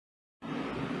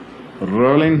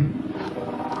Rolling.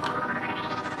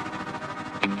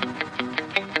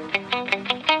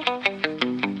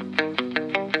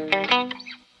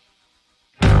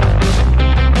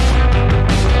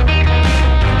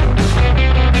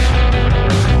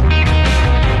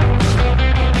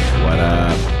 What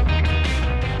up?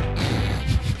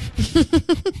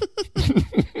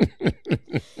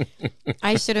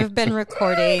 I should have been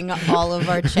recording all of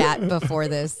our chat before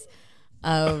this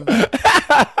of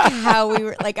how we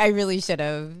were, like, I really should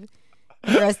have,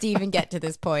 for us to even get to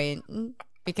this point,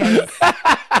 because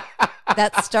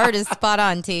that start is spot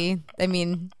on, T. I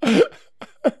mean,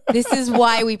 this is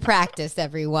why we practice,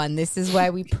 everyone. This is why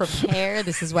we prepare.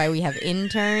 This is why we have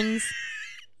interns.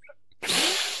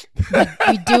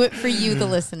 We do it for you, the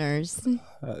listeners.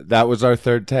 That was our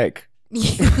third take.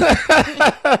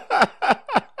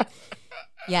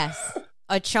 Yes,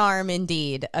 a charm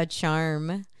indeed, a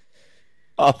charm.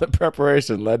 All the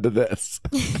preparation led to this.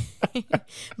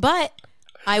 But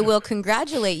I will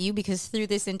congratulate you because through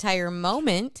this entire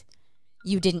moment,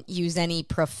 you didn't use any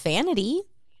profanity.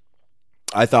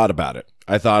 I thought about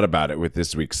it. With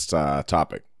this week's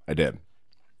topic. I did.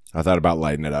 I thought about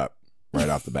lighting it up right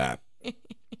off the bat.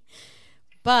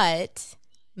 But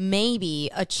maybe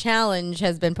a challenge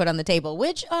has been put on the table,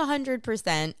 which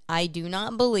 100% I do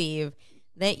not believe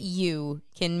that you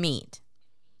can meet.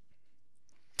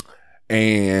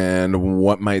 And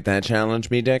what might that challenge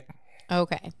be, Dick?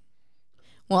 Okay.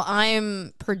 Well,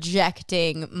 I'm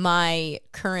projecting my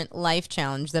current life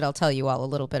challenge that I'll tell you all a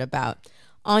little bit about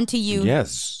onto you.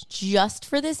 Yes. Just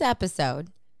for this episode,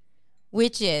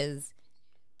 which is,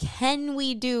 can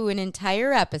we do an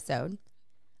entire episode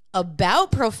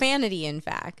about profanity, in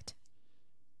fact,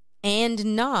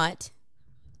 and not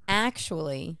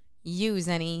actually use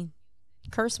any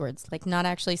curse words, like not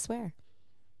actually swear?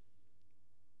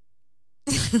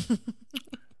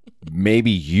 Maybe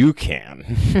you can.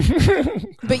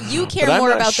 But you care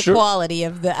more about the quality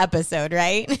of the episode,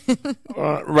 right?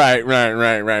 Right.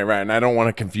 And I don't want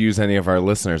to confuse any of our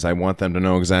listeners. I want them to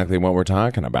know exactly what we're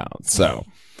talking about. So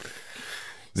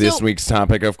this week's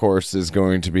topic, of course, is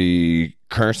going to be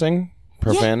cursing,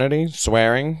 profanity,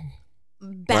 swearing.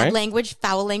 Bad language,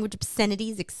 foul language,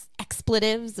 obscenities,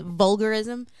 expletives,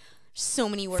 vulgarism. So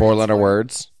many words. Four-letter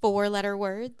words. Four-letter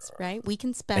words, right? We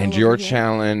can spell. And your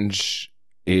challenge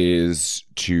is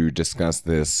to discuss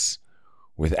this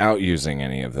without using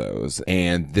any of those.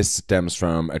 And this stems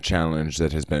from a challenge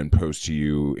that has been posed to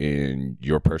you in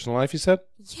your personal life, you said?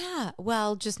 Yeah.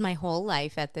 Well, just my whole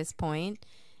life at this point.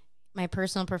 My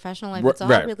personal, professional life, it's all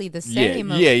really the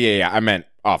same. Yeah. I meant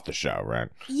off the show, right?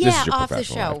 Yeah, off the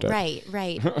show. Right.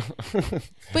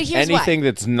 But here's anything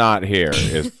that's not here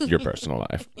is your personal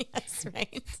life. Yes,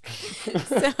 right.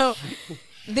 So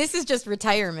this is just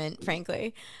retirement,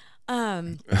 frankly.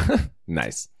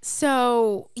 Nice.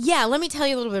 So, yeah, let me tell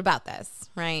you a little bit about this,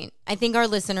 right? I think our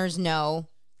listeners know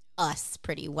us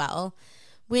pretty well,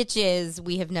 which is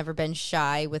we have never been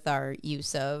shy with our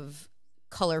use of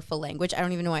colorful language. I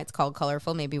don't even know why it's called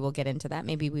colorful. Maybe we'll get into that.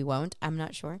 Maybe we won't. I'm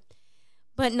not sure.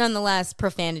 But nonetheless,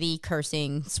 profanity,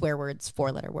 cursing, swear words,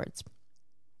 four-letter words.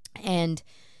 And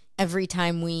every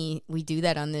time we do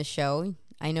that on this show,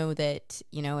 I know that,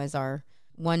 you know, as our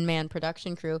one-man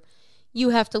production crew,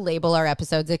 you have to label our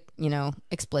episodes, you know,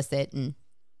 explicit and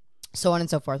so on and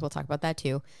so forth. We'll talk about that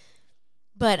too.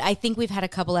 But I think we've had a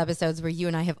couple episodes where you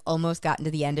and I have almost gotten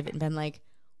to the end of it and been like,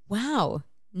 wow,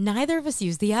 neither of us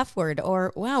used the F word,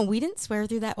 or wow, we didn't swear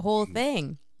through that whole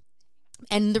thing.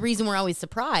 And the reason we're always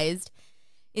surprised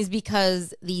is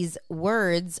because these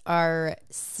words are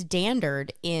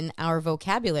standard in our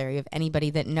vocabulary of anybody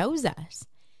that knows us.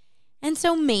 And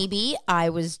so maybe I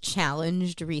was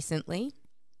challenged recently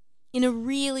in a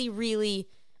really, really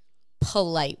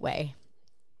polite way.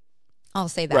 I'll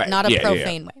say that, not a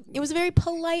profane way. It was a very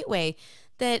polite way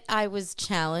that I was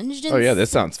challenged. And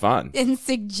this sounds fun. And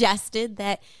suggested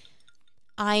that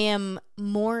I am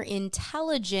more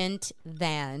intelligent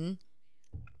than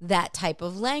that type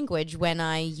of language when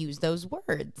I use those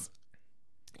words.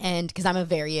 And because I'm a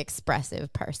very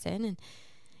expressive person, and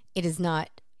it is not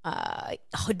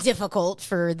difficult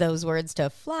for those words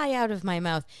to fly out of my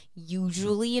mouth,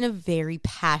 usually in a very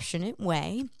passionate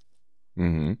way.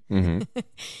 And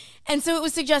so it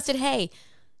was suggested, hey,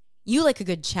 you like a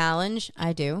good challenge.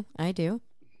 I do.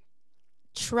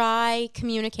 Try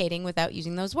communicating without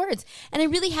using those words. And I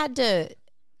really had to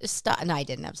stop. And I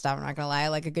didn't have to stop. I'm not going to lie. I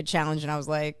like a good challenge. And I was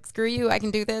like, screw you. I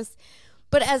can do this.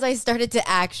 But as I started to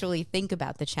actually think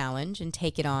about the challenge and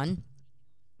take it on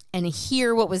and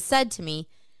hear what was said to me,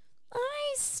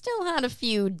 I still had a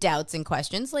few doubts and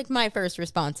questions. Like, my first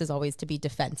response is always to be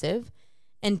defensive.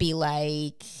 and be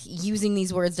like, using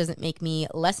these words doesn't make me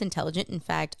less intelligent. In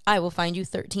fact, I will find you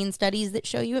 13 studies that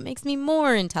show you it makes me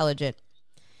more intelligent.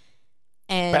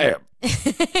 And Bam.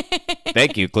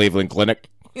 Thank you, Cleveland Clinic.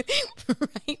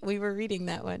 Right? We were reading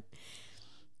that one.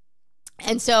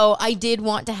 And so I did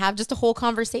want to have just a whole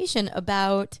conversation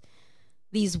about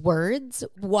these words,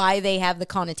 why they have the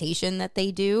connotation that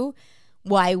they do,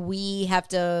 why we have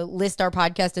to list our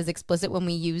podcast as explicit when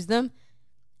we use them,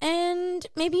 and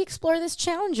maybe explore this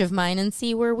challenge of mine and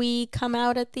see where we come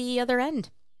out at the other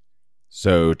end.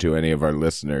 So to any of our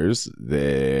listeners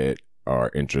that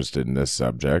are interested in this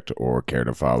subject or care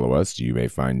to follow us, you may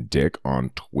find Dick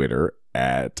on Twitter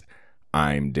at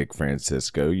I'm Dick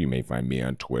Francisco. You may find me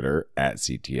on Twitter at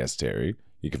CTS Terry.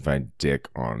 You can find Dick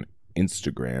on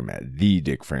Instagram at the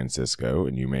Dick Francisco,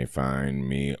 and you may find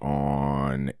me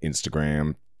on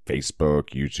Instagram,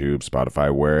 Facebook, YouTube,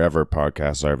 Spotify, wherever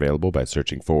podcasts are available by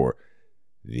searching for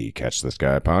the Catch This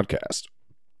Guy podcast.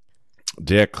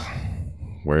 Dick,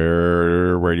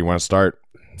 where do you want to start?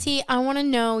 T, I want to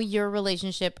know your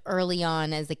relationship early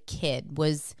on as a kid.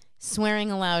 Was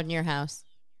swearing allowed in your house?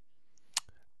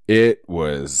 It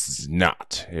was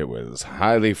not. It was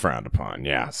highly frowned upon.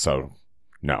 Yeah, so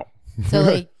no. So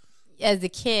like as a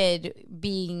kid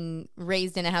being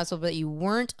raised in a household that you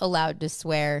weren't allowed to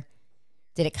swear,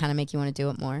 did it kind of make you want to do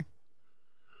it more?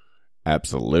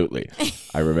 Absolutely.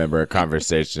 I remember a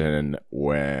conversation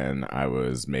when I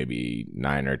was maybe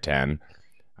 9 or 10.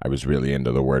 I was really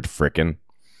into the word frickin'.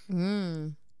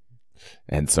 And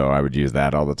so I would use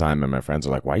that all the time, and my friends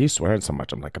are like, why are you swearing so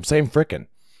much? I'm like, I'm saying frickin'.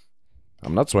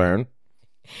 I'm not swearing.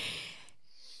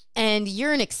 And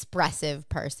you're an expressive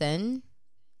person.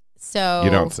 So you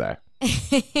don't say.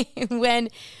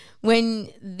 when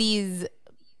these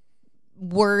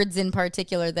words in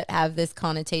particular that have this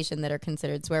connotation that are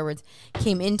considered swear words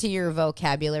came into your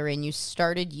vocabulary and you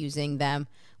started using them,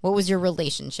 what was your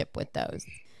relationship with those?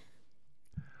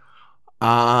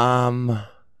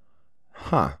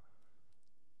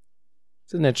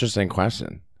 It's an interesting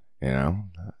question. You know,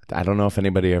 I don't know if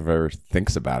anybody ever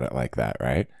thinks about it like that,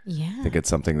 right? Yeah. I think it's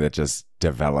something that just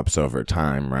develops over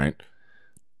time, right?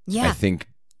 Yeah. I think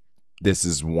this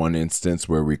is one instance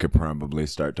where we could probably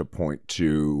start to point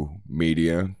to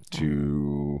media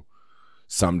to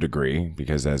some degree,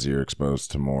 because as you're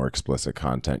exposed to more explicit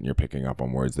content, you're picking up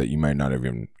on words that you might not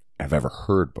even have ever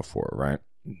heard before, right?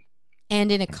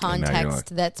 And in a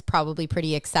context that's probably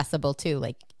pretty accessible too,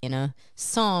 like in a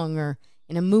song or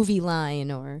in a movie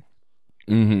line or...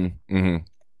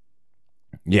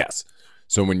 Yes.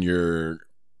 So when you're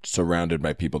surrounded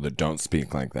by people that don't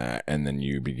speak like that, and then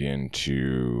you begin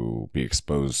to be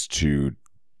exposed to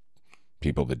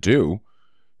people that do,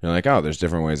 you're like, oh, there's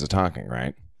different ways of talking,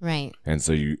 right? Right. And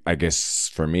so I guess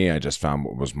for me, I just found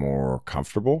what was more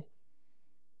comfortable,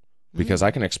 because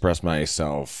I can express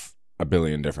myself a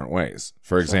billion different ways.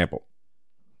 For example,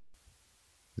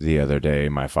 the other day,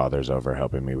 my father's over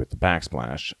helping me with the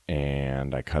backsplash,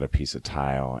 and I cut a piece of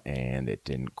tile and it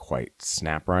didn't quite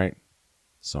snap right.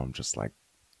 So I'm just like,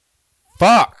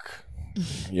 fuck,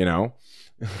 you know?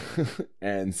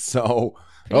 And so,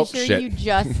 Pretty sure you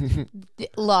just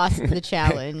lost the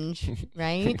challenge,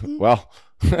 right? Well,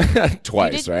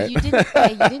 twice, right? You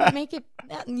didn't make it.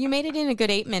 You made it in a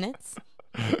good 8 minutes.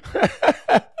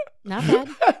 Not bad.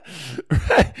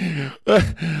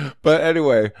 Right. But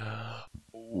anyway,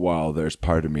 while there's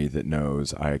part of me that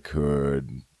knows I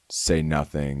could say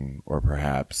nothing or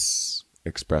perhaps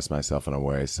express myself in a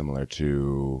way similar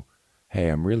to, hey,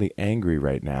 I'm really angry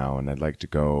right now and I'd like to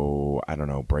go, I don't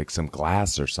know, break some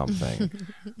glass or something,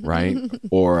 right?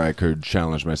 Or I could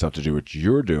challenge myself to do what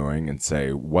you're doing and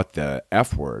say, what the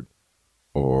F word,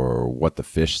 or what the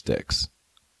fish sticks.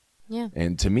 Yeah.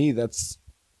 And to me, that's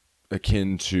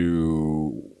akin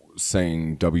to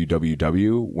saying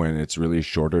www when it's really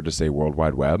shorter to say World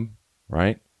Wide Web,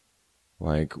 right?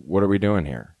 Like, what are we doing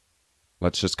here?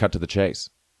 Let's just cut to the chase.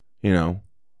 You know,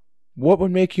 what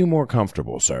would make you more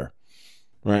comfortable, sir?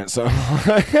 Right. So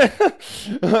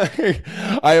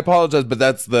I apologize, but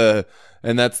that's the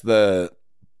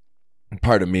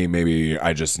part of me. Maybe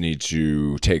I just need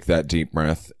to take that deep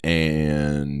breath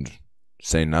and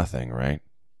say nothing, right?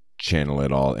 Channel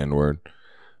it all inward.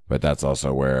 But that's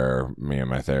also where me and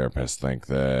my therapist think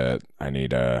that I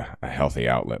need a healthy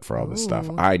outlet for all this stuff.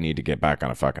 I need to get back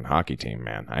on a fucking hockey team,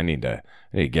 man. I need to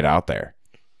get out there.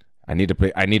 I need to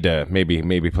play. I need to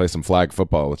maybe play some flag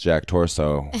football with Jack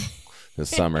Torso this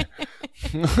summer.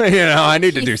 You know, I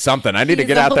need to do something. I need to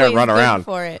get out there and run around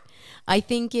for it. I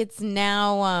think it's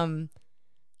now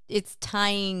it's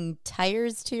tying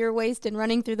tires to your waist and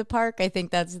running through the park. I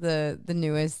think that's the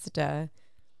newest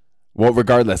Well,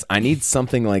 regardless, I need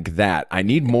something like that. I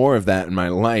need more of that in my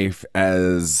life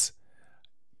as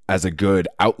a good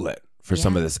outlet for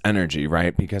some of this energy,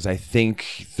 right? Because I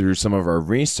think through some of our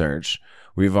research,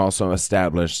 we've also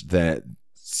established that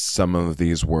some of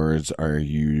these words are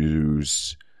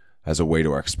used as a way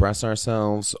to express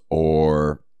ourselves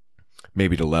or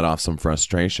maybe to let off some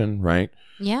frustration, right?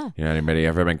 Yeah. You know, anybody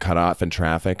ever been cut off in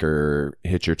traffic or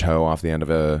hit your toe off the end of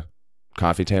a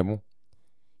coffee table?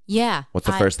 Yeah. What's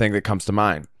the first thing that comes to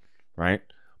mind, right?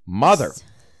 Mother.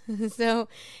 So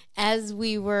as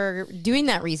we were doing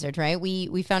that research, right,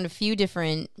 we found a few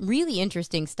different really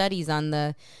interesting studies on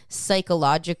the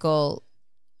psychological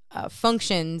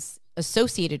functions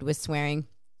associated with swearing.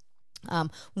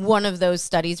 One of those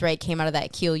studies, right, came out of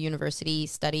that Kiel University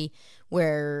study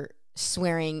where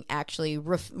swearing actually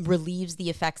relieves the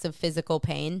effects of physical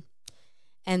pain.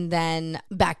 And then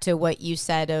back to what you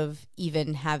said of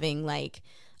even having like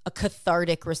a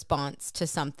cathartic response to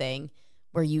something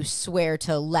where you swear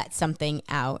to let something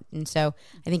out. And so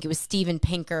I think it was Steven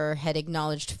Pinker had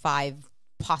acknowledged 5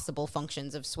 possible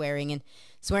functions of swearing. And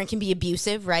swearing can be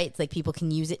abusive, right? It's like people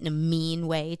can use it in a mean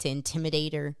way to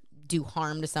intimidate or do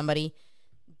harm to somebody.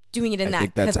 Doing it in I that...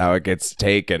 think that's how it gets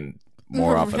taken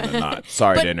more often than not.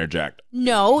 Sorry to interject.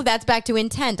 No, that's back to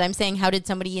intent. I'm saying how did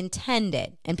somebody intend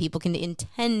it? And people can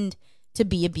intend to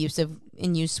be abusive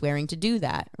and use swearing to do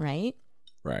that, right?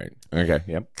 Right. Okay.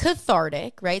 Yep.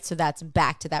 Cathartic, right? So that's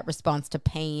back to that response to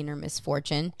pain or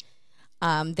misfortune.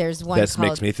 There's one This called...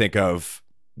 makes me think of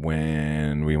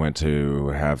when we went to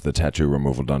have the tattoo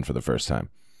removal done for the first time.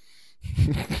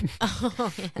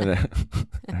 Oh, yeah.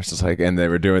 And I was just like, and they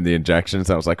were doing the injections.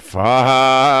 I was like,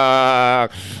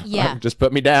 fuck. Yeah. Just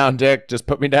put me down, Dick. Just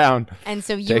put me down. And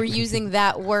so you were using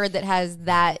that word that has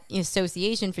that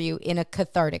association for you in a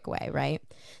cathartic way, right?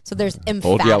 So there's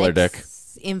Old Yeller Dick.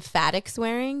 Emphatic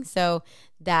swearing. So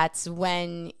that's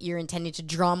when you're intending to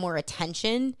draw more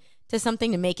attention to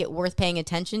something to make it worth paying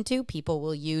attention to. People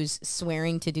will use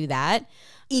swearing to do that.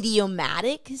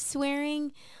 Idiomatic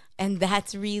swearing. And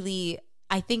that's really,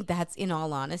 I think that's, in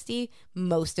all honesty,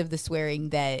 most of the swearing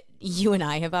that you and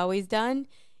I have always done.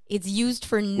 It's used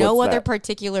for no other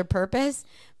particular purpose,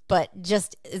 but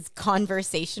just as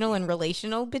conversational and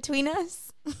relational between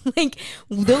us. Like,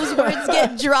 those words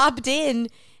get dropped in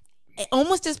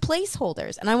almost as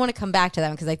placeholders. And I want to come back to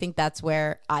them because I think that's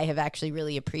where I have actually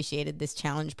really appreciated this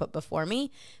challenge put before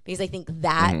me, because I think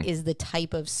that is the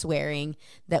type of swearing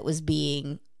that was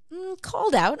being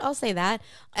called out, I'll say that,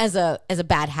 as a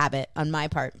bad habit on my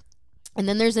part. And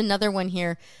then there's another one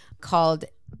here called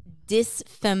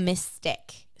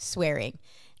dysphemistic swearing,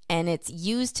 and it's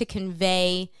used to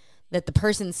convey that the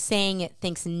person saying it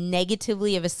thinks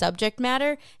negatively of a subject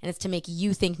matter, and it's to make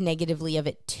you think negatively of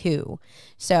it too.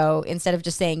 So instead of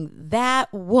just saying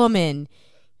that woman,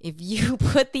 if you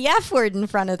put the F word in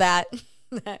front of that,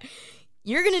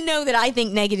 you're going to know that I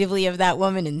think negatively of that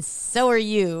woman, and so are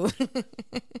you.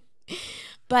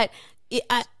 But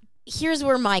here's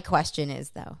where my question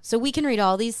is, though. So we can read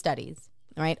all these studies,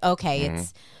 right? Okay,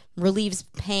 it's relieves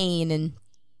pain, and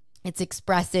it's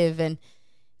expressive, and,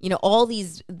 you know, all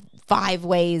these 5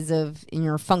 ways of, you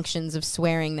know, functions of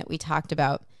swearing that we talked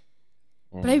about.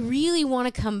 But I really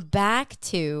want to come back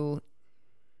to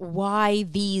why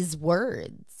these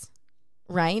words,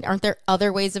 right? Aren't there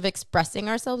other ways of expressing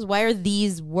ourselves? Why are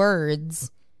these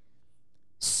words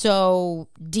so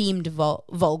deemed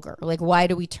vulgar? Like, why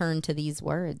do we turn to these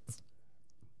words?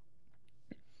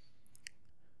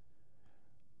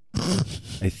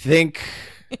 I think...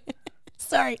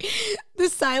 Sorry, the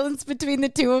silence between the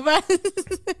two of us.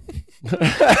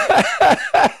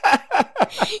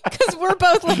 Because we're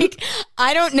both like,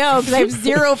 I don't know, because I have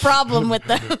zero problem with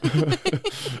them.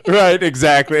 Right,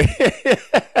 exactly.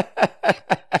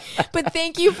 But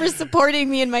thank you for supporting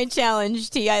me in my challenge,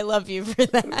 T. I love you for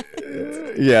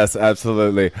that. Yes,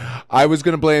 absolutely. I was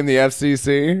going to blame the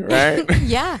FCC, right?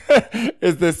 Yeah.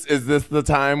 Is this the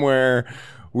time where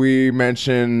we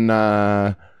mention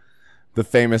the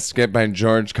famous skit by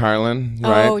George Carlin,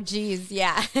 right? Oh, geez,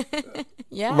 yeah.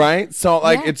 Yeah. Right? So,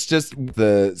 like, it's just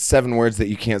the 7 words that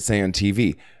you can't say on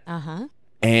TV. Uh-huh.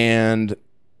 And,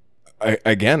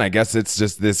 again, I guess it's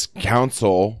just this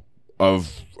council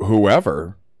of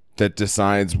whoever that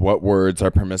decides what words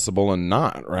are permissible and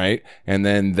not, right? And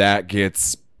then that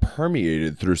gets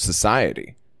permeated through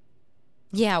society.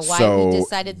 Yeah, why we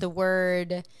decided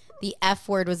the F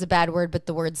word was a bad word, but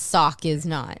the word sock is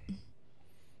not.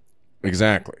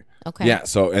 Exactly. Okay. Yeah.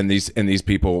 So, and these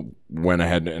people went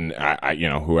ahead and I you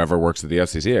know, whoever works at the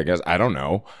FCC, I guess, I don't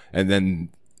know, and then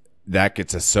that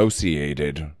gets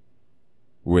associated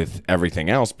with everything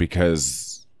else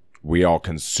because we all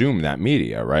consume that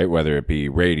media, right? Whether it be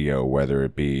radio, whether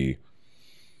it be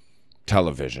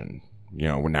television,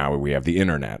 now we have the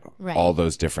internet, right. All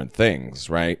those different things,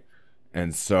 right?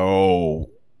 And so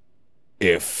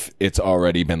if it's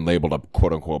already been labeled a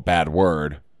quote unquote bad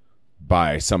word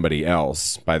by somebody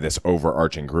else, by this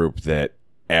overarching group that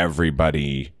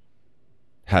everybody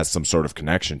has some sort of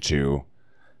connection to,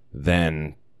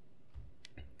 then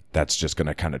that's just going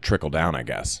to kind of trickle down, I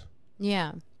guess.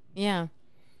 Yeah. Yeah.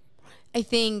 I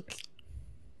think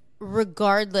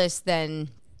regardless then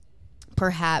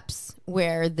perhaps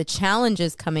where the challenge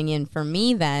is coming in for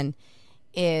me then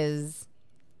is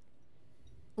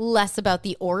less about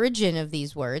the origin of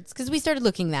these words, because we started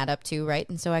looking that up too, right?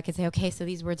 And so I could say, okay, so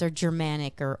these words are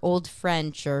Germanic or Old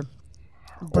French or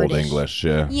British. Old English,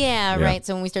 yeah. Yeah, right.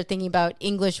 So when we start thinking about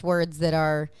English words that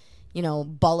are,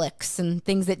 bullocks and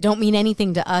things that don't mean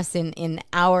anything to us in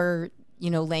our,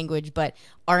 language, but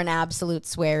are an absolute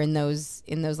swear in those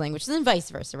languages, and vice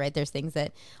versa, right? There's things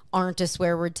that aren't a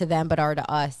swear word to them but are to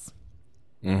us.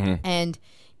 Mm-hmm. And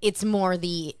it's more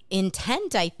the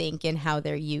intent, I think, in how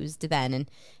they're used then and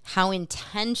how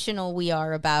intentional we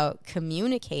are about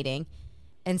communicating.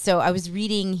 And so I was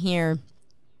reading here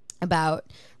about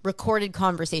recorded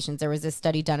conversations. There was a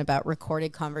study done about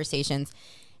recorded conversations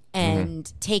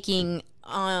and taking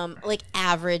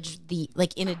average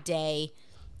in a day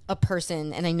a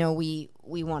person, and I know we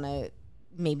want to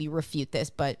maybe refute this,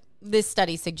 but this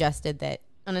study suggested that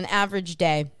on an average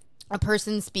day a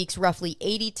person speaks roughly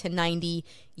 80 to 90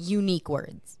 unique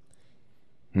words.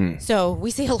 So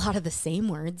we say a lot of the same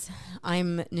words.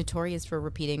 I'm notorious for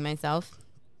repeating myself.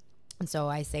 And so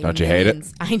I say, don't you hate it?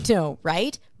 I know,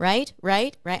 right?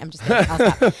 I'm just kidding.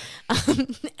 I'll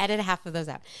stop. Edit half of those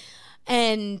out.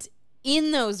 And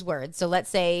in those words, so let's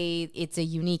say it's a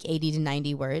unique 80 to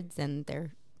 90 words, and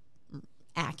they're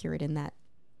accurate in that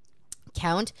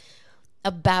count,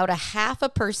 about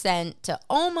 0.5% to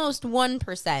almost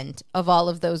 1% of all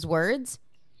of those words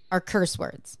are curse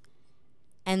words.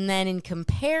 And then in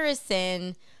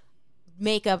comparison,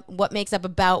 what makes up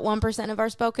about 1% of our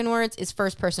spoken words is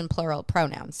first person plural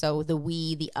pronouns. So the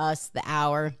we, the us, the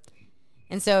our.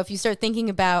 And so if you start thinking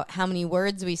about how many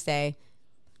words we say,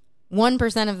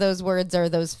 1% of those words are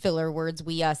those filler words,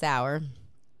 we, us, our,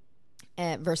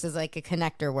 versus like a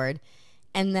connector word.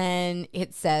 And then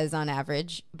it says on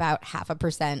average about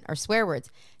 0.5% are swear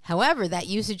words. However, that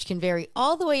usage can vary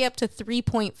all the way up to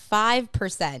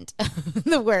 3.5% of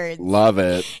the words. Love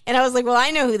it. And I was like, well,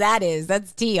 I know who that is.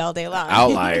 That's T all day long.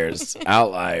 Outliers.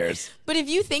 Outliers. But if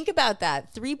you think about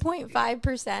that,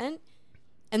 3.5%,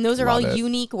 and those are Love all it.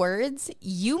 unique words,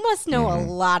 you must know a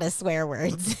lot of swear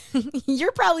words.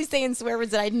 You're probably saying swear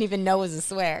words that I didn't even know was a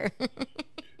swear.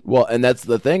 Well, and that's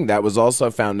the thing that was also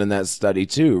found in that study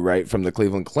too, right? From the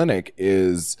Cleveland Clinic,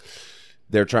 is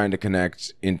they're trying to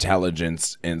connect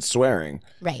intelligence and swearing.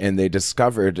 Right. And they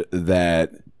discovered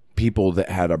that people that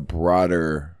had a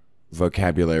broader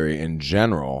vocabulary in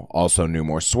general also knew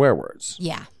more swear words.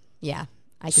 Yeah. I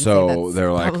can So say that's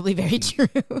they're like- probably very true.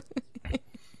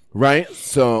 Right?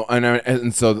 So,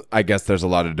 and so I guess there's a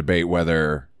lot of debate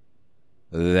whether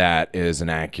that is an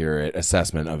accurate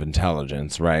assessment of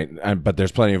intelligence, right? But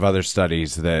there's plenty of other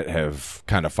studies that have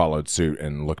kind of followed suit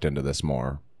and looked into this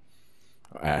more,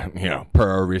 per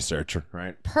our research,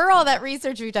 right? Per all that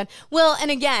research we've done. Well, and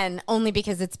again, only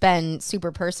because it's been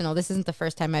super personal. This isn't the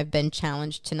first time I've been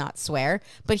challenged to not swear,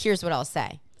 but here's what I'll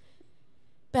say.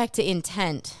 Back to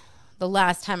intent. The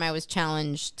last time I was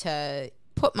challenged to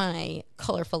put my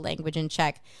colorful language in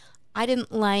check, I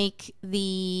didn't like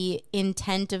the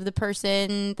intent of the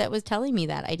person that was telling me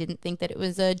that. I didn't think that it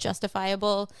was a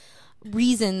justifiable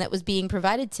reason that was being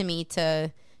provided to me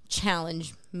to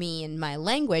challenge me in my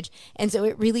language. And so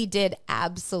it really did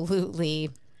absolutely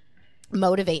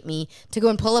motivate me to go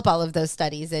and pull up all of those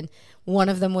studies. And one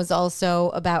of them was also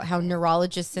about how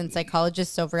neurologists and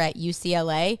psychologists over at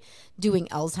UCLA doing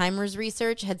Alzheimer's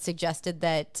research had suggested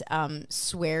that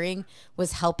swearing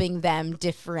was helping them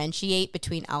differentiate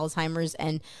between Alzheimer's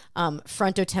and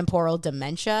frontotemporal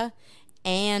dementia.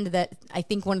 And that I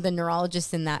think one of the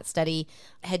neurologists in that study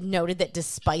had noted that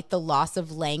despite the loss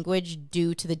of language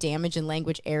due to the damage in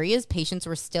language areas, patients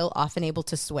were still often able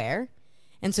to swear.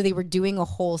 And so they were doing a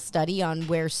whole study on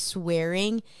where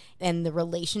swearing and the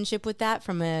relationship with that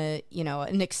from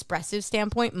an expressive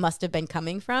standpoint must have been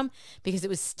coming from, because it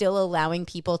was still allowing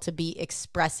people to be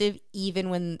expressive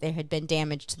even when there had been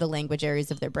damage to the language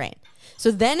areas of their brain. So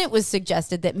then it was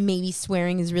suggested that maybe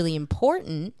swearing is really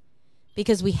important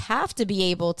because we have to be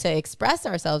able to express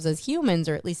ourselves as humans,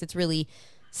 or at least it's really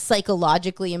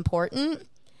psychologically important.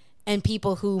 And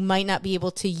people who might not be able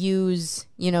to use,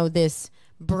 this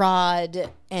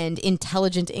broad and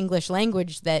intelligent English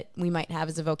language that we might have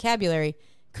as a vocabulary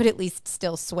could at least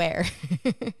still swear.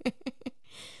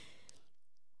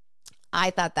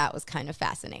 I thought that was kind of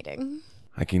fascinating.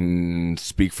 I can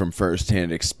speak from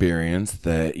firsthand experience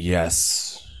that,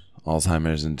 yes,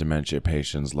 Alzheimer's and dementia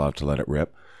patients love to let it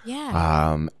rip.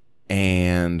 Yeah.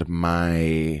 And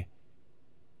my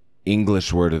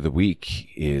English word of the week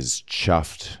is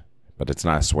chuffed, but it's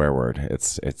not a swear word.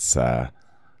 It's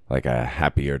like a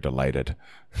happy or delighted.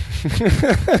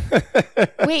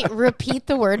 Wait, repeat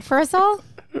the word for us all?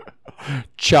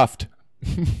 Chuffed.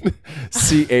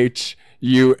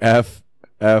 CHUFFED.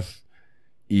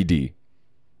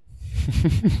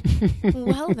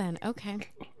 Well then, okay.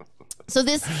 So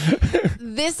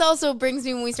this also brings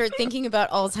me, when we start thinking about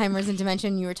Alzheimer's and dementia,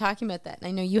 and you were talking about that, and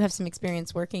I know you have some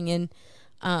experience working in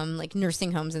like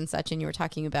nursing homes and such, and you were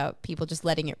talking about people just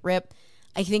letting it rip.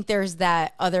 I think there's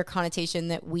that other connotation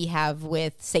that we have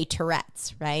with, say,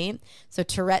 Tourette's, right? So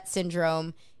Tourette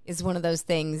syndrome is one of those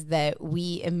things that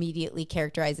we immediately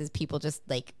characterize as people just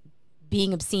like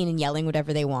being obscene and yelling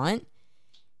whatever they want,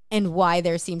 and why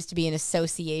there seems to be an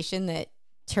association that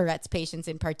Tourette's patients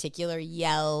in particular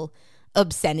yell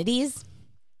obscenities.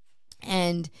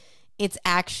 And it's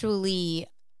actually,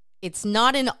 it's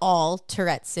not in all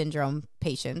Tourette syndrome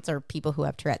patients or people who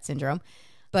have Tourette syndrome,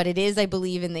 but it is, I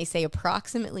believe, and they say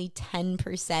approximately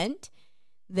 10%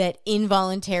 that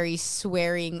involuntary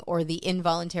swearing or the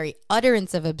involuntary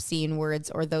utterance of obscene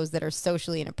words or those that are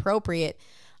socially inappropriate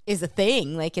is a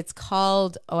thing. Like it's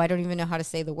called, I don't even know how to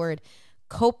say the word,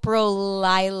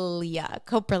 coprolalia.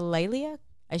 Coprolalia?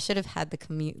 I should have had the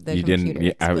computer explain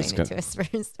it to us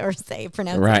first, or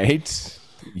pronounce it. Right.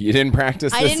 You didn't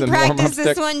practice this. I didn't practice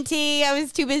this one, T. I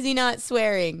was too busy not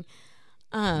swearing.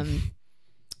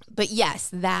 But yes,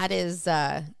 that is,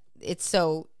 it's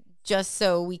so, just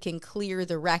so we can clear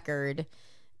the record,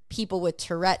 people with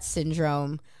Tourette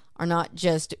syndrome are not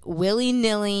just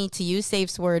willy-nilly, to use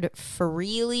Safe's word,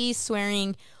 freely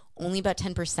swearing. Only about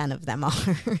 10% of them are.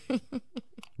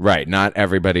 Right. Not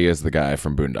everybody is the guy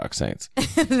from Boondock Saints.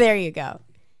 There you go.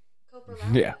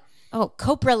 Yeah. Oh,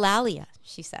 coprolalia,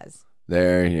 she says.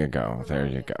 There you go. There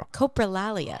you go.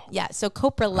 Coprolalia. Yeah. So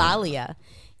coprolalia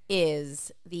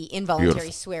is the involuntary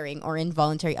swearing or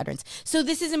involuntary utterance. So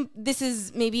this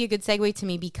is maybe a good segue to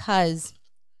me, because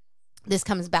this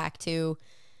comes back to,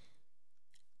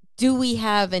 do we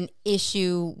have an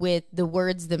issue with the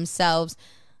words themselves?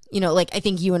 You know, like I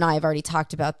think you and I have already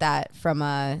talked about that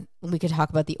we could talk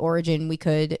about the origin. We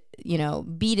could,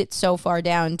 beat it so far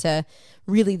down to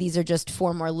really these are just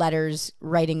 4 more letters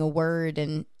writing a word,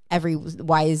 and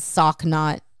why is sock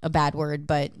not a bad word,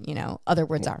 but, other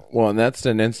words are. Well, and that's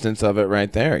an instance of it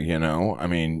right there, I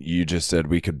mean, you just said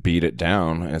we could beat it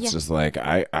down. It's just like,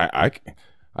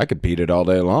 I could beat it all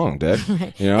day long, Dick.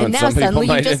 Right. And now some suddenly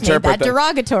you just made that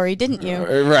derogatory, didn't you?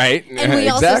 Right. And we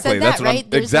also said that, right?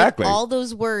 There's exactly. Like all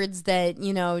those words that,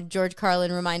 George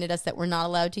Carlin reminded us that we're not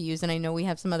allowed to use. And I know we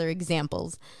have some other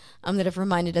examples that have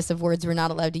reminded us of words we're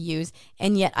not allowed to use.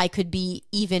 And yet I could be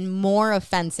even more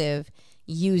offensive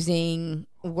using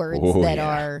words that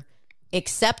are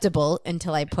acceptable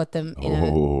until I put them in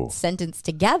a sentence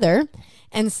together.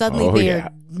 And suddenly they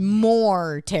are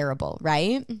more terrible,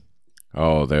 right?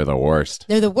 Oh, they're the worst.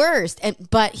 They're the worst.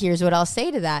 But here's what I'll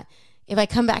say to that. If I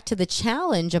come back to the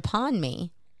challenge upon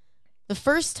me, the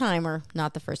first time, or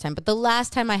not the first time, but the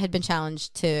last time I had been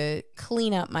challenged to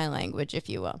clean up my language, if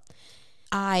you will,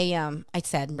 I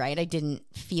said, right, I didn't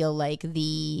feel like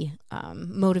the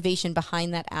motivation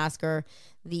behind that ask or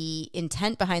the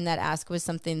intent behind that ask was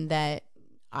something that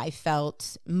I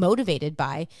felt motivated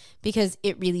by, because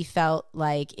it really felt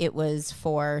like it was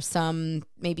for some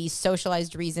maybe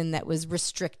socialized reason that was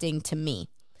restricting to me.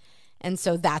 And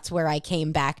so that's where I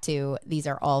came back to, these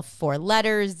are all 4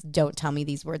 letters. Don't tell me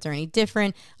these words are any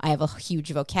different. I have a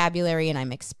huge vocabulary and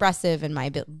I'm expressive and my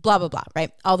blah, blah, blah,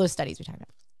 right? All those studies we talked about.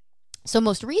 So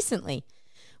most recently,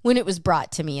 when it was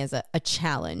brought to me as a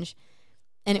challenge,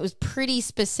 and it was pretty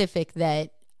specific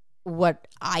that what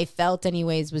I felt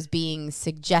anyways was being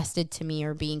suggested to me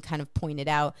or being kind of pointed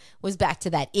out was back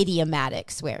to that idiomatic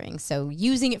swearing. So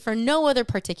using it for no other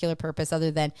particular purpose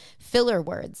other than filler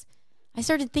words. I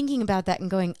started thinking about that and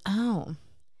going,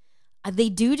 they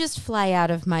do just fly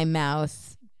out of my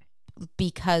mouth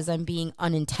because I'm being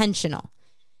unintentional.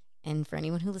 And for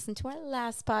anyone who listened to our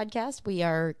last podcast, we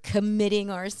are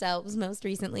committing ourselves most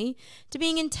recently to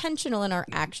being intentional in our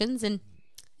actions. And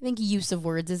I think use of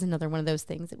words is another one of those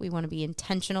things that we want to be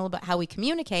intentional about how we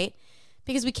communicate,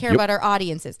 because we care about our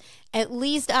audiences. At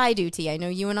least I do, T. I know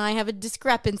you and I have a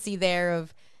discrepancy there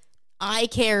of, I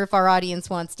care if our audience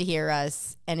wants to hear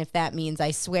us, and if that means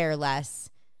I swear less,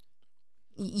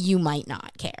 you might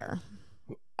not care.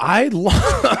 I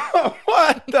love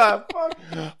what the fuck?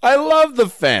 I love the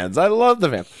fans. I love the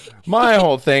fans. My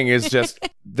whole thing is just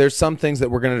there's some things that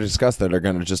we're going to discuss that are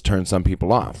going to just turn some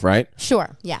people off, right?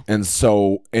 Sure, yeah. And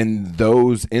so in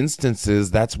those instances,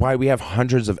 that's why we have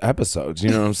hundreds of episodes. You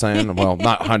know what I'm saying? Well,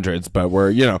 not hundreds, but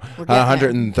we're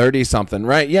 130 something,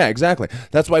 right? Yeah, exactly.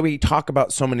 That's why we talk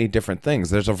about so many different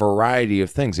things. There's a variety of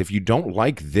things. If you don't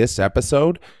like this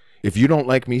episode, if you don't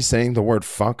like me saying the word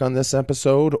fuck on this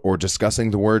episode or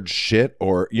discussing the word shit,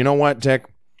 or you know what, Dick?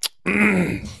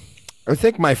 I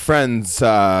think my friends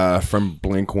from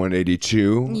Blink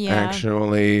 182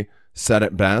 actually said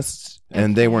it best,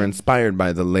 and they were inspired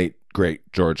by the late,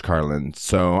 great George Carlin.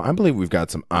 So I believe we've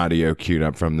got some audio queued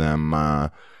up from them.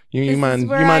 You mind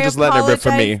just letting it rip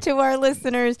for me? To our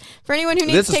listeners, for anyone who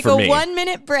needs to take a 1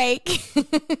 minute break.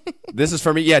 This is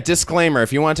for me. Yeah, disclaimer.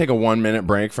 If you want to take a 1 minute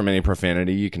break from any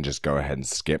profanity, you can just go ahead and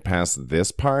skip past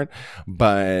this part.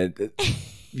 But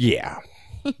yeah,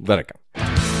 let it go.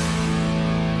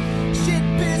 Shit,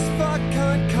 piss, fuck,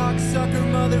 cunt, cocksucker,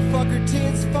 motherfucker,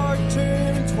 tits, fart,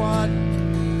 turn, twat.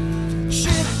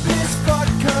 Shit, piss, fuck,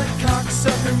 cunt,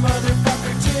 cocksucker,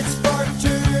 motherfucker, tits, fart,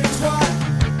 turn, twat.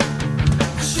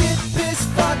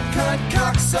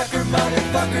 Cocksucker,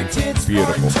 motherfucker, tits,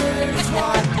 beautiful.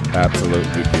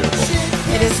 Absolutely beautiful.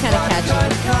 It is kind of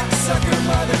catchy. Cocksucker,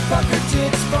 motherfucker,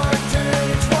 tits, fart,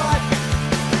 twat.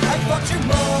 I fucked your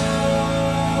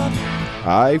mom.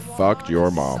 I fucked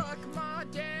your mom. My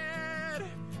dad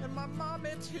and my mom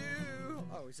too.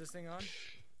 Oh, is this thing on?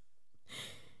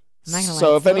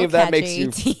 So if any of that makes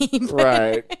you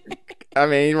right, I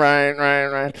mean,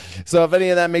 right. So if any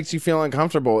of that makes you feel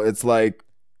uncomfortable, it's like,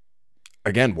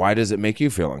 again, why does it make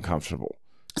you feel uncomfortable?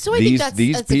 So I think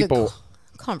that's people a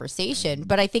good conversation,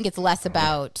 but I think it's less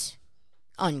about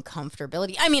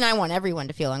uncomfortability. I mean, I want everyone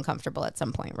to feel uncomfortable at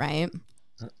some point, right?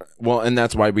 Well, and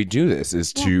that's why we do this,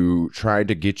 is to try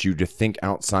to get you to think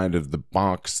outside of the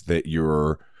box that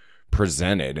you're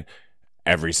presented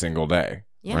every single day,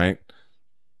 right?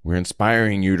 We're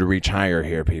inspiring you to reach higher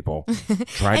here, people.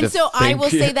 I will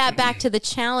say that back to the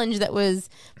challenge that was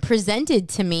presented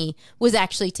to me was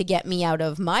actually to get me out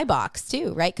of my box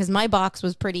too, right? Because my box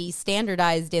was pretty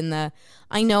standardized in the,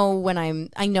 I know when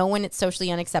it's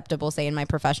socially unacceptable, say in my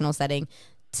professional setting,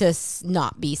 to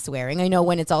not be swearing. I know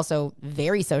when it's also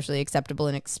very socially acceptable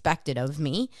and expected of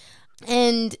me.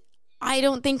 And I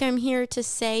don't think I'm here to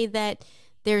say that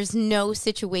there's no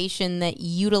situation that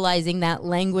utilizing that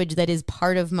language that is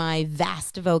part of my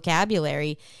vast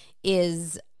vocabulary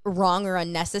is wrong or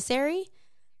unnecessary.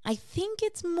 I think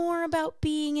it's more about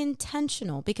being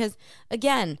intentional because,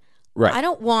 again, I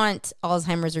don't want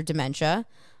Alzheimer's or dementia.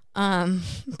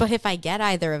 But if I get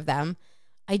either of them,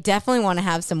 I definitely want to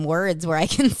have some words where I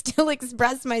can still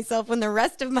express myself when the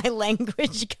rest of my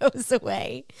language goes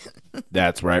away.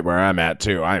 That's right where I'm at,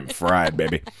 too. I'm fried,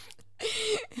 baby.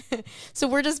 So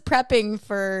we're just prepping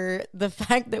for the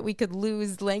fact that we could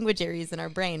lose language areas in our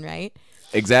brain, right?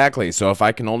 Exactly. So if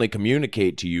I can only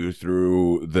communicate to you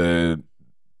through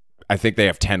I think they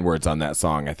have 10 words on that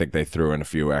song. I think they threw in a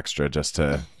few extra just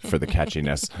for the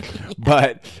catchiness.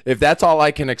 But if that's all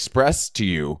I can express to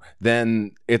you,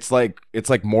 then it's like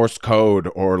Morse code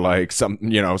or like some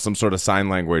sort of sign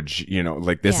language,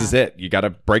 like this is it. You got to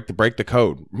break the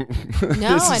code.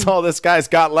 This is all this guy's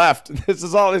got left. This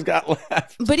is all he's got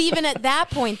left. But even at that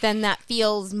point, then that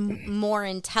feels more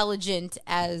intelligent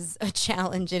as a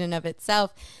challenge in and of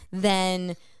itself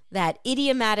than that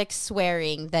idiomatic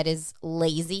swearing that is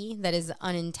lazy, that is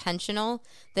unintentional,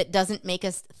 that doesn't make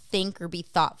us think or be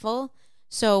thoughtful.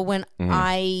 So when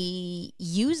I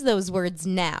use those words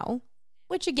now,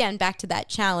 which again, back to that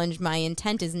challenge, my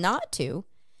intent is not to.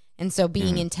 And so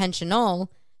being intentional,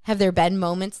 have there been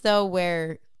moments though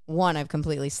where one, I've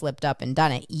completely slipped up and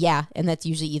done it? Yeah. And that's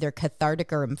usually either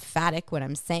cathartic or emphatic when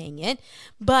I'm saying it,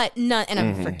 but not, and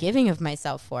I'm forgiving of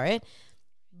myself for it.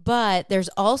 But there's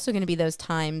also going to be those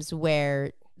times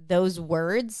where those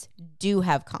words do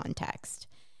have context.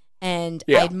 And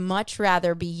I'd much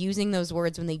rather be using those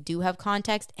words when they do have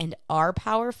context and are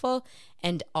powerful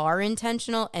and are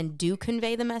intentional and do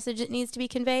convey the message that needs to be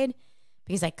conveyed.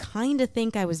 Because I kind of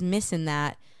think I was missing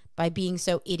that by being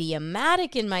so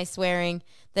idiomatic in my swearing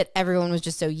that everyone was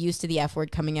just so used to the F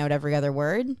word coming out every other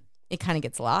word. It kind of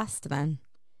gets lost then.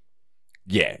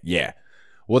 Yeah.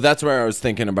 Well, that's where I was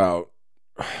thinking about.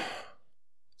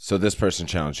 So this person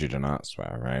challenged you to not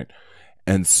swear, right?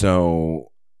 And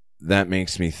so that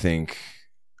makes me think,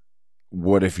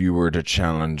 what if you were to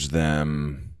challenge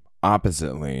them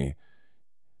oppositely,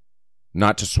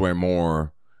 not to swear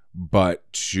more,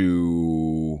 but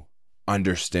to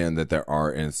understand that there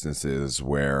are instances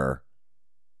where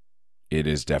it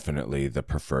is definitely the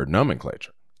preferred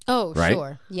nomenclature. Oh, right?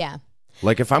 sure. Yeah.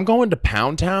 Like if I'm going to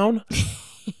Pound Town,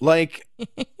 like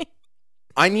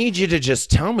I need you to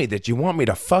just tell me that you want me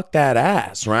to fuck that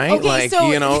ass, right? Okay, like,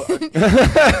 so you know.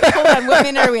 hold on, what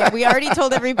minute are we at? We already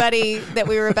told everybody that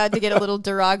we were about to get a little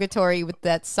derogatory with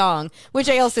that song, which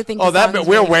I also think Oh, the song is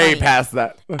we're really way funny. past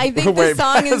that. I think the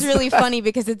song is really funny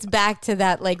because it's back to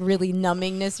that like really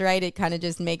numbingness, right? It kind of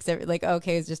just makes it like,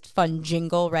 okay, it's just fun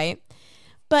jingle, right?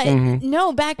 But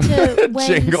no, back to when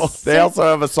Jingle. They also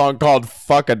have a song called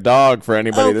 "Fuck a Dog" for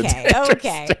anybody that's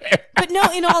okay. But no,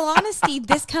 in all honesty,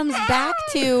 this comes back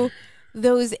to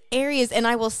those areas, and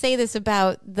I will say this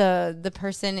about the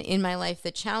person in my life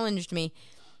that challenged me.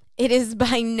 It is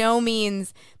by no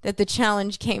means that the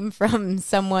challenge came from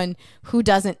someone who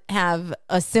doesn't have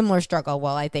a similar struggle.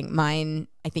 Well, I think my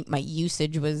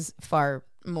usage was far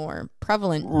more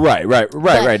prevalent. Right.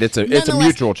 It's a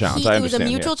mutual challenge. I understand. It was a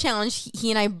mutual challenge. He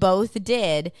and I both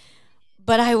did.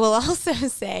 But I will also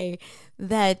say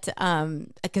that,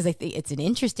 because I think it's an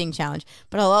interesting challenge,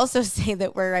 but I'll also say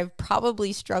that where I've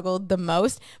probably struggled the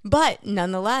most, but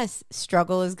nonetheless,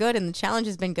 struggle is good and the challenge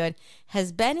has been good,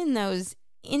 has been in those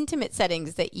intimate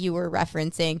settings that you were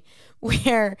referencing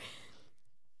where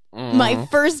my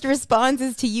first response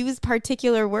is to use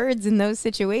particular words in those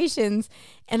situations.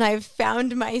 And I've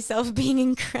found myself being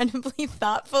incredibly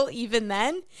thoughtful even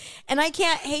then. And I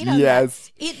can't hate on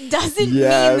that. It doesn't mean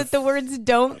that the words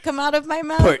don't come out of my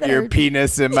mouth. Put your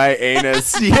penis in my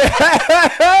anus. Yeah.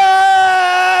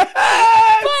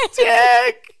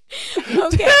 Dick.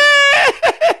 Okay.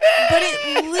 But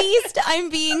at least I'm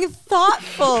being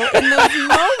thoughtful in those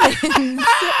moments.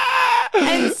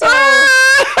 And so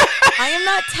I am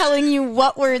not telling you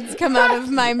what words come out of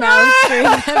my mouth during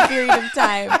that period of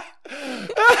time.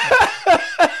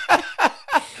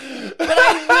 But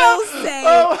I will say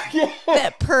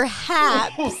that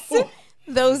perhaps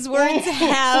those words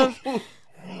have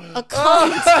a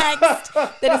context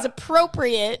that is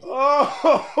appropriate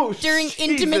during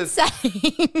intimate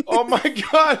settings. Oh my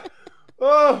God.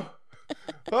 Oh,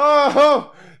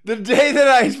 the day that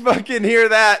I fucking hear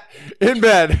that in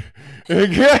bed.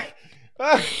 Okay.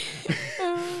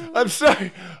 I'm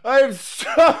sorry. I'm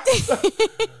so sorry.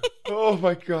 Oh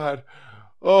my God.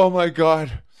 Oh my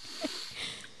God.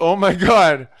 Oh my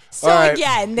God. So right.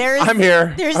 Again, I'm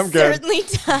here. There's I'm good. certainly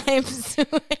times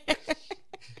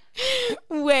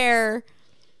where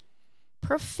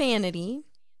profanity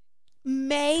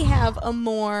may have a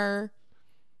more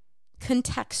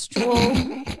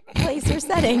contextual place or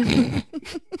setting.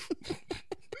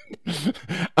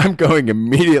 I'm going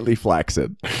immediately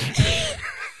flaccid.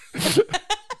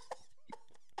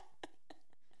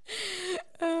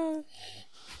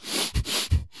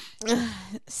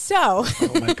 So, oh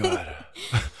my God.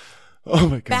 Oh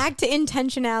my God. Back to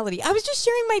intentionality. I was just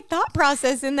sharing my thought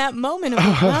process in that moment.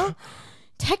 I'm like, well,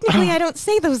 technically I don't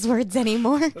say those words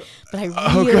anymore, but I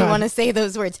really want to say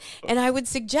those words. And I would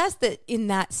suggest that in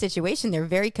that situation, they're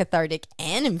very cathartic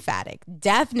and emphatic.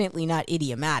 Definitely not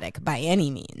idiomatic by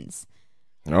any means.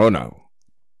 Oh, no.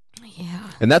 Yeah.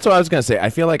 And that's what I was going to say.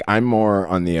 I feel like I'm more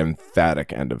on the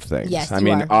emphatic end of things. Yes, I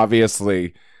mean,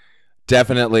 obviously,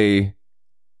 definitely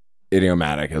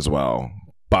idiomatic as well,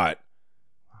 but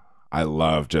I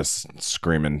love just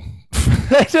screaming.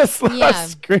 I just love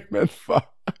screaming fuck.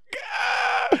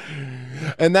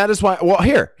 And that is why, well,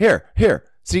 here.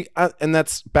 See, and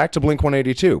that's back to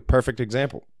Blink-182. Perfect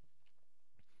example.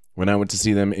 When I went to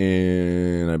see them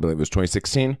in, I believe it was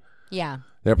 2016. Yeah.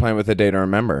 They're playing with A Day to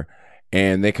Remember.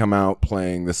 And they come out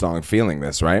playing the song Feeling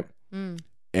This, right?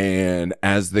 And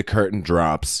as the curtain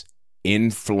drops,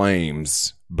 in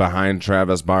flames behind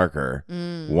Travis Barker,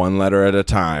 one letter at a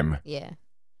time. Yeah.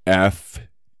 F-U-C-K.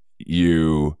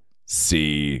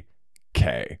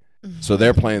 So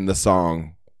they're playing the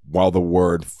song while the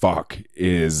word fuck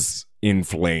is in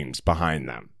flames behind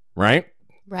them, right?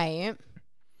 Right.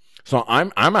 So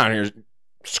I'm out here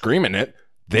screaming it.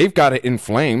 They've got it in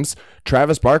flames.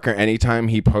 Travis Barker, anytime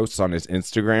he posts on his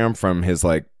Instagram from his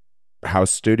like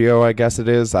house studio, I guess it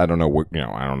is. I don't know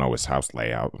I don't know his house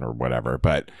layout or whatever,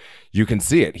 but you can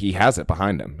see it. He has it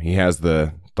behind him. He has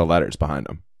the letters behind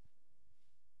him.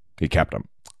 He kept them.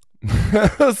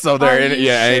 So they're in it.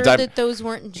 Yeah. Sure anytime. that those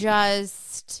weren't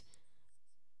just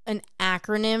an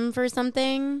acronym for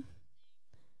something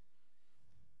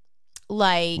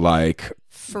like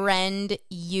friend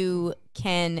you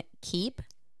can keep.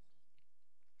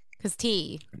 Because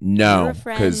no,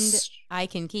 because I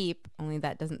can keep, only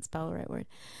that doesn't spell the right word.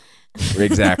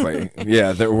 Exactly.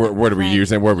 Yeah. What are we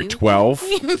using? Were we 12?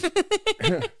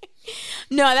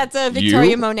 No, that's a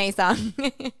Victoria Monet song.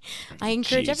 I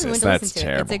encourage everyone to listen to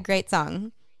terrible. it. It's a great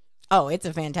song. Oh, it's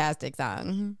a fantastic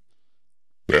song.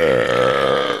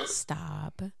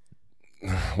 Stop.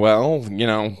 Well, you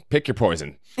know, pick your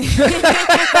poison. That's true.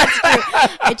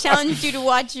 I challenged you to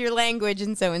watch your language,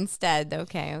 and so instead,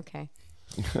 okay.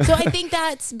 So I think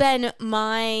that's been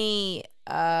my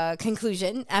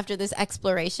conclusion after this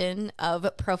exploration of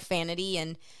profanity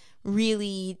and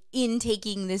really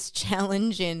intaking this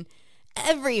challenge in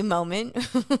every moment,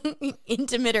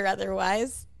 intimate or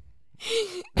otherwise.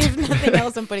 If nothing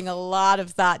else, I'm putting a lot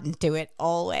of thought into it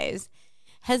always.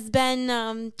 Has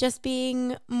been just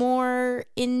being more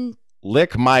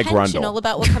lick my intentional grundle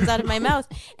about what comes out of my mouth,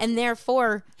 and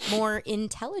therefore more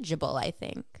intelligible, I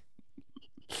think.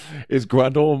 Is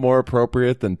grundle more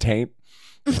appropriate than taint?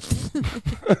 There's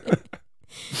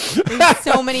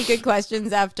so many good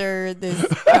questions after this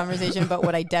conversation about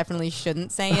what I definitely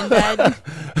shouldn't say in bed.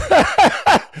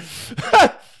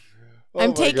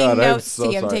 I'm taking notes.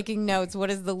 I'm taking notes.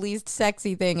 What is the least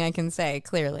sexy thing I can say?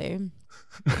 Clearly.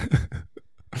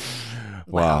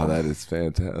 Wow, that is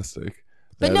fantastic.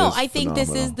 But no, I think this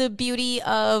is the beauty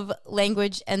of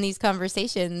language, and these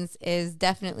conversations is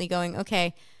definitely going,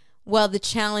 okay, well, the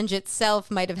challenge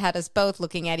itself might have had us both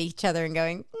looking at each other and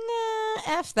going,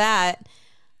 nah, F that.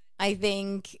 I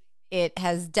think it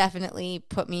has definitely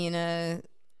put me in a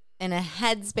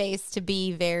headspace to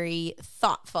be very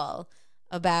thoughtful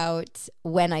about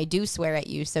when I do swear at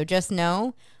you. So just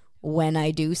know, when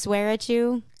I do swear at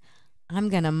you, I'm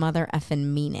going to mother effing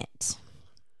mean it.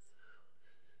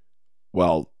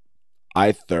 Well,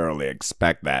 I thoroughly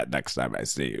expect that next time I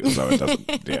see you. So it doesn't,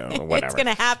 whatever. It's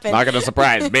going to happen. Not going to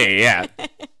surprise me, yeah.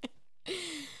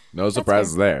 No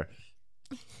surprises there.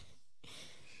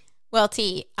 Well,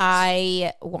 T,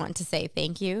 I want to say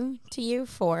thank you to you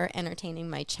for entertaining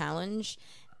my challenge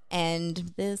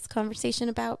and this conversation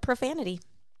about profanity.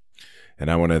 And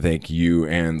I want to thank you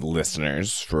and the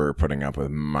listeners for putting up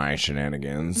with my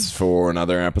shenanigans for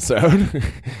another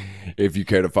episode. If you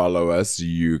care to follow us,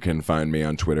 you can find me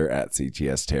on Twitter at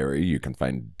CTS Terry. You can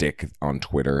find Dick on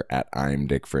Twitter at I'm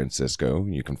Dick Francisco.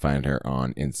 You can find her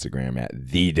on Instagram at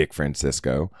The Dick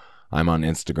Francisco. I'm on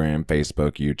Instagram,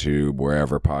 Facebook, YouTube,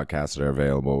 wherever podcasts are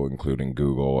available, including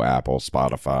Google, Apple,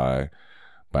 Spotify,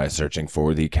 by searching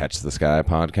for the Catch the Sky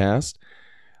podcast.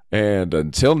 And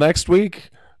until next week,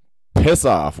 piss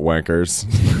off, wankers.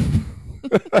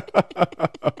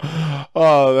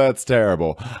 Oh, that's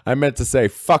terrible. I meant to say,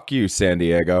 fuck you, San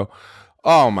Diego.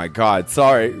 Oh, my God.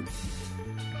 Sorry.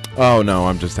 Oh, no,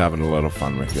 I'm just having a little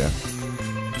fun with you.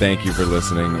 Thank you for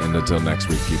listening, and until next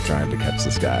week, keep trying to catch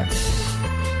the sky.